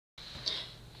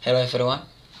Hello everyone,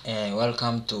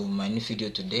 welcome to my new video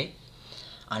today.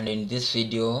 And in this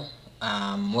video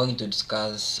I'm going to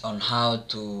discuss on how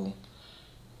to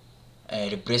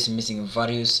replace missing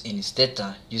values in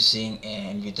Stata using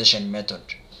an imputation method.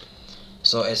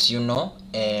 So as you know,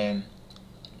 in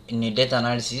data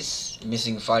analysis,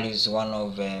 missing values is one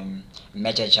of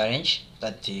major challenge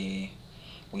that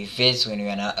we face when we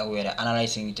are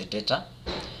analyzing the data.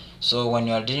 So when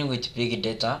you are dealing with big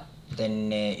data,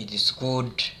 then it is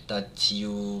good that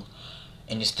you,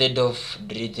 instead of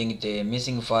deleting the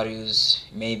missing values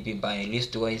maybe by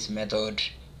listwise method,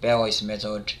 pairwise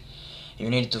method, you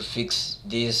need to fix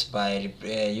this by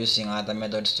using other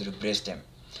methods to replace them.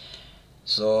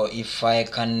 So if I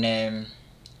can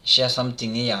share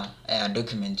something here, a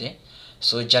document,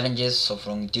 so challenges of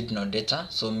longitudinal data,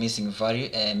 so missing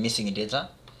data.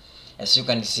 As you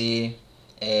can see,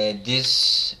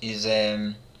 this is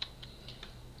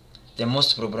the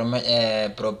most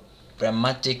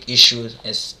problematic issue,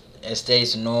 as there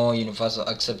is no universal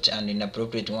accept and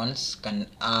inappropriate ones can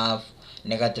have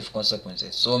negative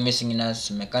consequences. So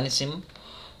missingness mechanism,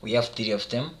 we have 3 of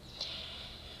them.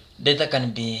 Data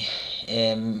can be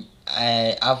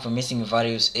have missing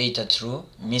values 8 at true,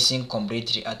 missing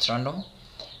completely at random.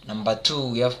 Number 2,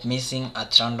 we have missing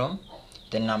at random.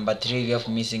 Then number 3, we have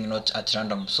missing not at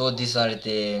random. So these are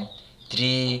the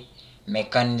 3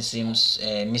 mechanisms,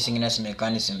 missingness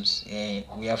mechanisms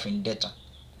we have in data.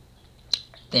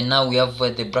 Then now we have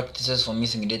the practices for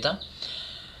missing data.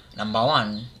 Number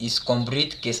 1 is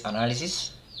complete case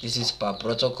analysis. This is per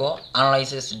protocol,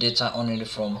 analyzes data only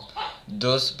from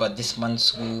those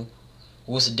participants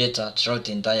whose data throughout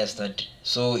the entire study.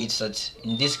 So it's that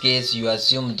in this case you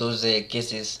assume those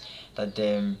cases that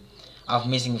have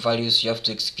missing values, you have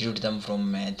to exclude them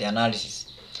from the analysis.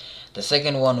 The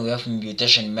second one, we have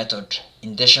mutation method,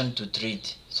 intention to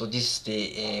treat. So this is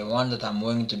the one that I'm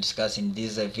going to discuss in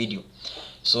this video.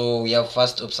 So we have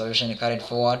first observation carried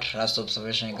forward, last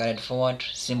observation carried forward,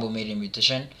 simple mean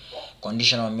imputation,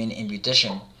 conditional mean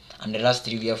imputation, and the last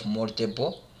 3 we have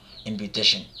multiple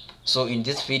imputation. So in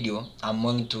this video I'm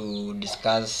going to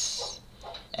discuss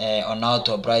on how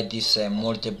to apply this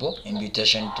multiple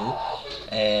imputation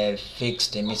to fix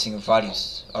the missing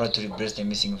values or to replace the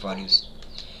missing values.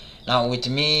 Now with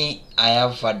me, I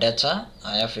have a data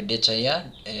here.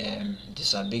 This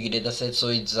is a big data set, so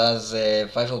it has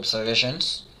 5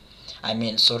 observations,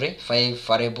 5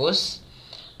 variables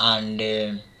and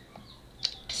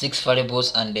 6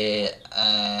 variables and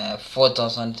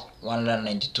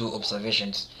 4,192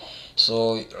 observations.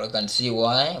 So you can see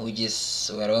why, which is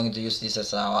we are going to use this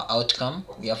as our outcome.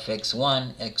 We have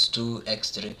x1, x2,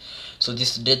 x3. So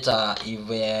this data, if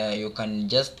you can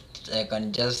just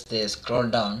scroll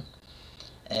down,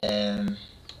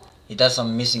 it has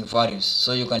some missing values.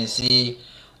 So you can see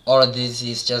all of this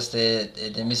is just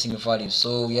the missing values.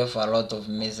 So we have a lot of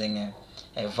missing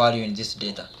value in this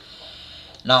data.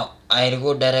 Now I'll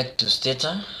go direct to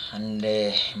Stata and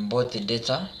import the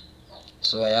data.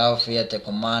 So I have here the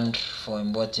command for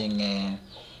importing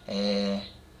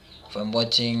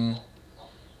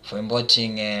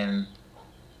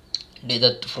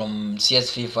data from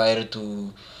CSV file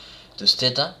to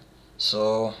Stata.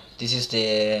 So this is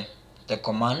the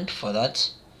command for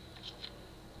that.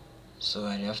 So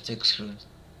I have to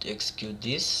execute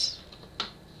this.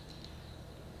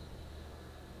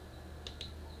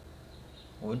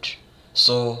 Good.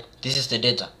 So this is the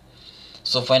data.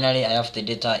 So finally I have the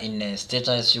data in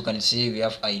Stata. As you can see, we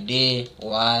have ID,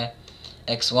 Y,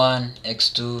 x1,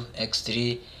 x2,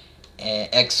 x3,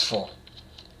 x4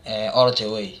 all the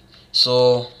way.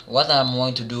 So what I'm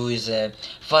going to do is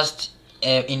first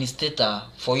in Stata,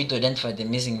 for you to identify the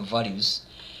missing values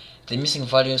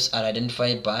are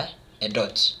identified by a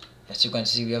dot. As you can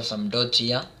see, we have some dot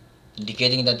here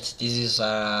indicating that this is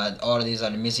all these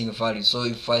are the missing values. So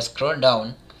if I scroll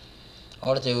down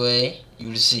all the way, you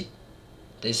will see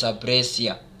there's a brace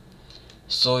here.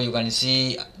 So you can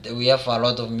see that we have a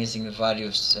lot of missing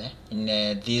values in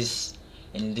this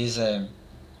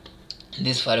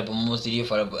variable, mostly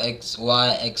variable x,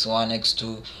 y, x1,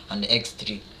 x2 and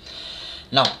x3.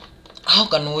 Now how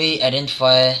can we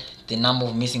identify the number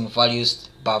of missing values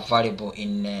per variable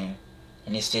in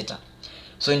Stata?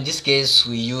 So in this case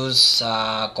we use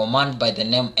a command by the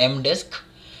name mdesk.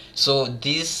 So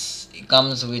this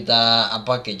comes with a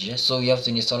package, so you have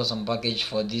to install some package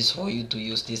for you to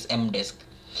use this mdesk.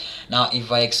 Now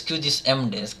if I execute this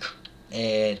mdesk,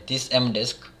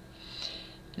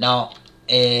 now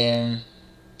I'll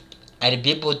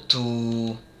be able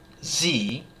to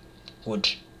see good.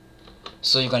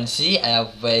 So you can see I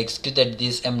have executed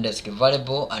this mdesk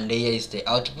variable and here is the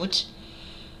output.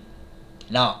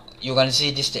 Now you can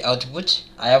see this the output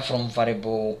I have from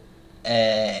variable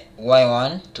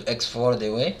y1 to x4.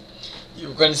 the way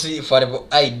you can see variable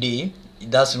id,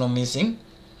 that's no missing,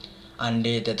 and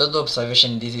the total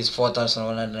observation, this is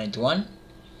 4191,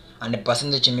 and the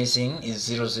percentage missing is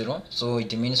 00, so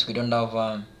it means we don't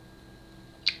have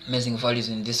missing values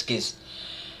in this case.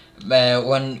 But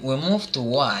when we move to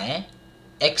y,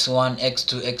 x1,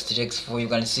 x2, x3, x4, you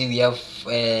can see we have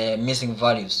missing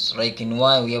values. Like in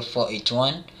y we have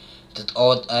 481, the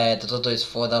total is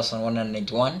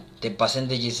 4191, the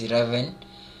percentage is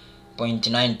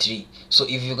 11.93. so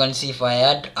if you can see, if I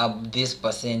add up this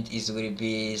percent, it will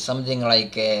be something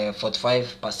like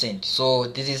 45%. so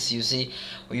this is, you see,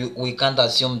 we can't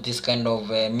assume this kind of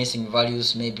missing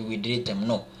values, maybe we delete them.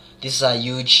 No, this is a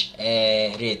huge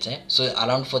rate, so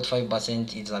around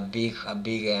 45% is a big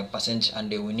percent, and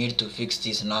we need to fix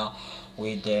this now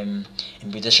with the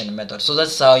imputation method. So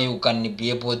that's how you can be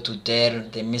able to tell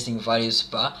the missing values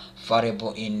per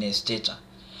variable in Stata.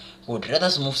 Good, let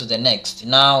us move to the next.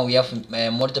 Now we have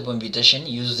multiple imputation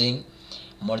using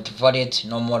multivariate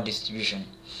normal distribution.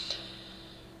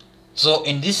 So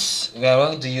in this we are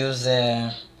going to use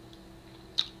MI.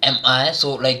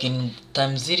 So like in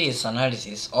time series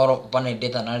analysis or binary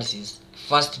data analysis,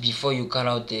 first, before you carry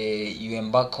out you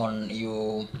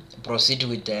proceed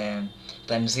with time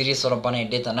series or binary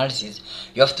data analysis,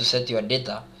 you have to set your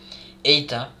data.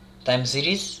 Either time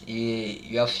series,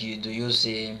 you have to use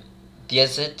a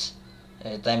dset,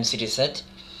 time series set.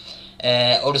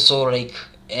 Also, like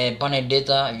binary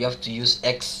data, you have to use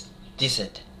x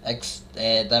dset,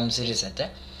 time series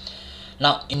set.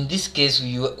 Now in this case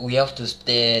we have to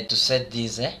set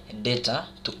this data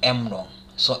to m long.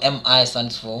 So mi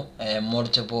stands for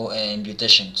multiple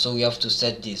imputation, so we have to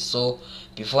set this. So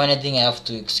before anything, I have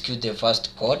to execute the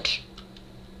first code.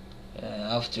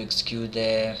 I have to execute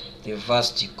the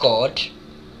first code,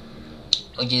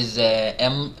 which is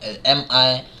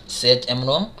mi set m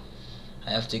long.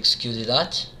 I have to execute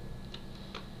that.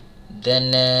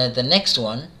 Then the next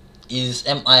one is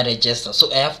mi register.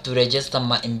 So I have to register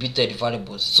my imputed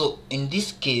variables. So in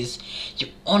this case, you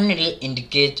only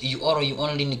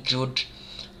include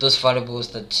those variables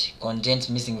that contains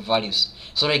missing values.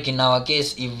 So like in our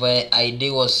case, if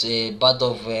id was a part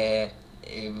of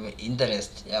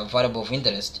interest, a variable of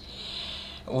interest,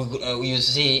 you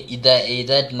see it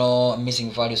had no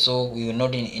missing value, so we will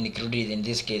not include it in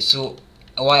this case. So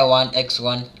y1,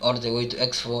 x1 all the way to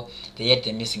x4, they had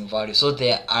the missing value, so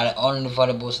they are only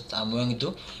variables that I'm going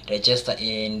to register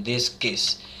in this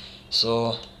case.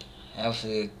 So I have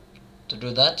to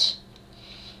do that.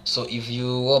 So if you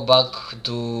go back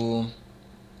to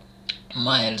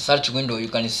my search window, you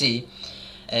can see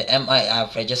I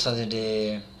have registered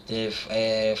the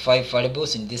 5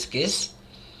 variables in this case.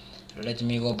 Let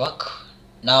me go back.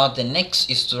 Now the next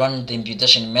is to run the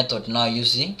imputation method, now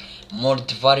using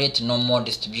multivariate normal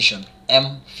distribution,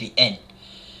 MVN.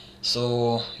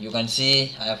 So you can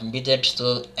see I have imputed,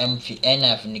 so MVN I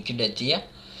have included here.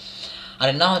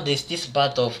 And now there's this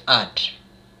part of add.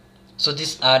 So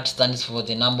this add stands for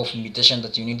the number of imputation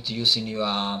that you need to use in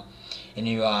your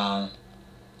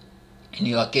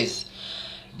case.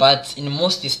 But in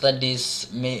most studies,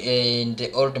 in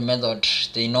the old method,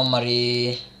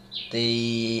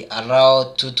 they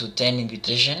allow 2 to 10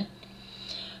 imputation,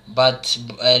 but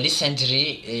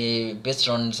recently, based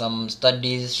on some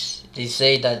studies, they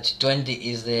say that 20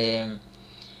 is the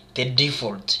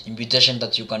default imputation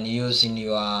that you can use in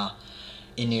your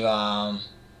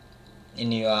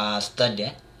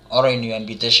study or in your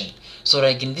imputation. So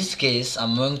like in this case,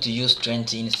 I'm going to use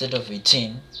 20 instead of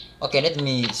 18. Okay, let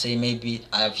me say maybe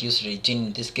I have used 18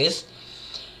 in this case.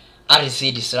 R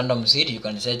seed is random seed, you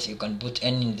can put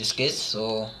n in this case,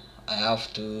 so I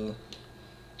have to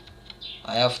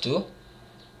write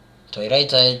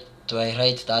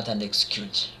that and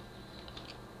execute.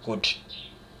 Good.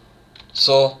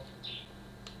 So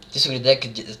this will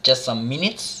take just some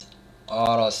minutes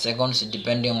or seconds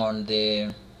depending on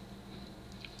the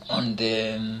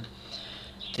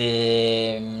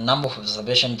number of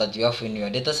observations that you have in your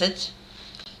dataset.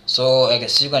 So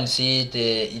as you can see,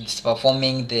 it's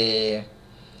performing the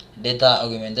data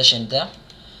augmentation there.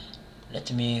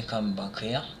 Let me come back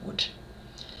here. Good.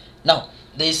 Now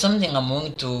there is something I'm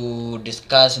going to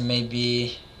discuss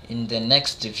maybe in the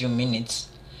next few minutes.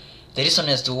 The reason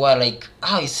as to why, like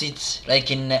how is it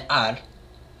like in R,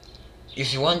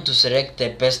 if you want to select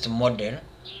the best model,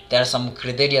 there are some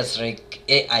criteria like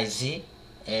AIZ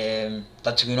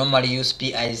that we normally use,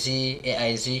 PIZ,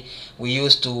 AIZ we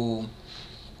use to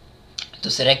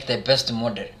select the best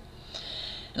model.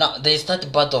 Now there is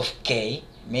that part of K,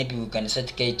 maybe we can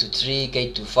set K to 3,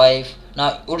 K to 5.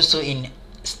 Now also in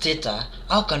Stata,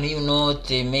 how can you know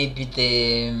maybe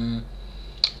the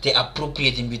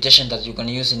appropriate imputation that you can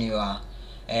use in your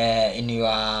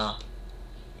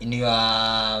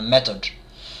method?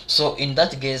 So in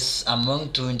that case, I'm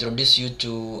going to introduce you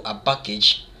to a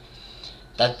package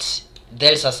that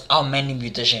tells us how many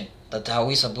imputation that are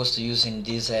we supposed to use in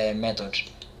this method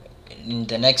in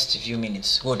the next few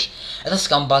minutes. Good. Let us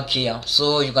come back here.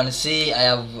 So you can see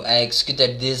I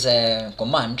executed this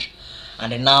command,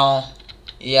 and now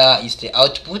here is the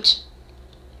output.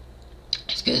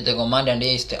 Execute the command, and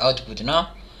here is the output now.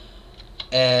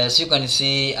 So you can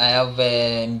see I have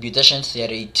imputations here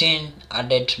 18,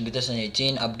 added imputation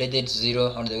 18, updated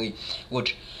 0 on the way.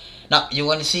 Good. Now you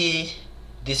can see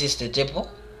this is the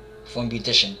table for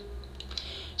imputation.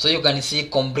 So you can see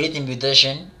complete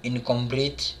imputation,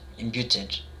 incomplete,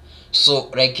 imputed. So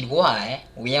like Y,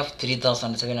 we have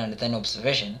 3710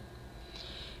 observation.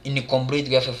 Incomplete,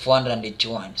 we have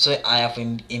 481. So I have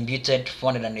imputed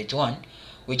 481,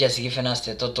 which has given us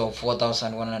the total of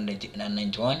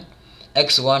 4191.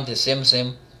 X1 the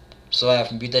same. So I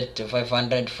have imputed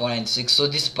 500, 496. So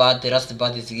this part, the last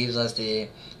part, is gives us the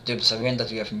observation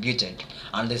that we have imputed.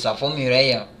 And there's a formula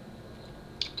here: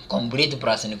 complete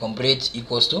plus incomplete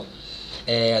equals to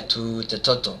the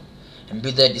total.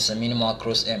 Imputed is a minimum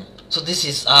across M. So this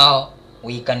is how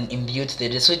we can impute the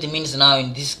data. So it means now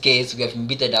in this case we have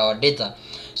imputed our data,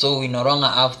 so we no longer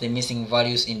have the missing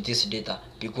values in this data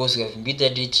because we have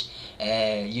imputed it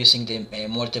using the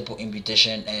multiple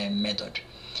imputation method.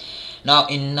 Now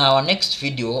in our next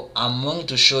video, I'm going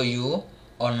to show you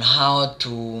on how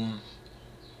to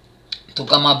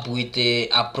come up with the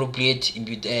appropriate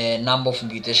number of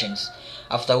imputations,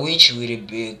 after which we will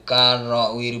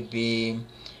be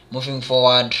moving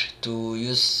forward to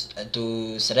use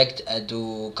to select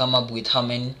to come up with how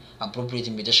many appropriate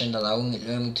imputations that I'm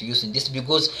going to use in this,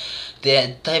 because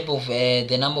the type of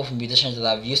the number of imputations that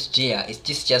I've used here is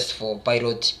this just for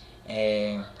pilot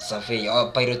survey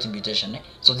or pilot imputation.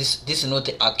 So this is not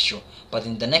the actual, but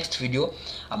in the next video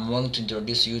I'm going to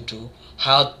introduce you to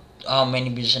how many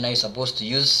imputation are you supposed to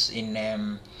use in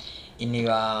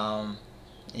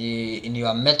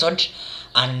your method,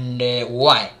 and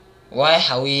why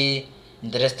are we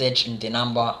interested in the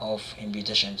number of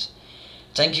imputations.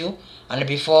 Thank you. And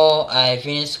before I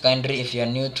finish, kindly, if you are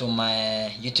new to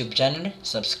my YouTube channel,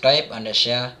 subscribe and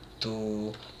share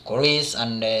to colleagues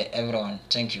and everyone.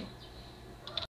 Thank you.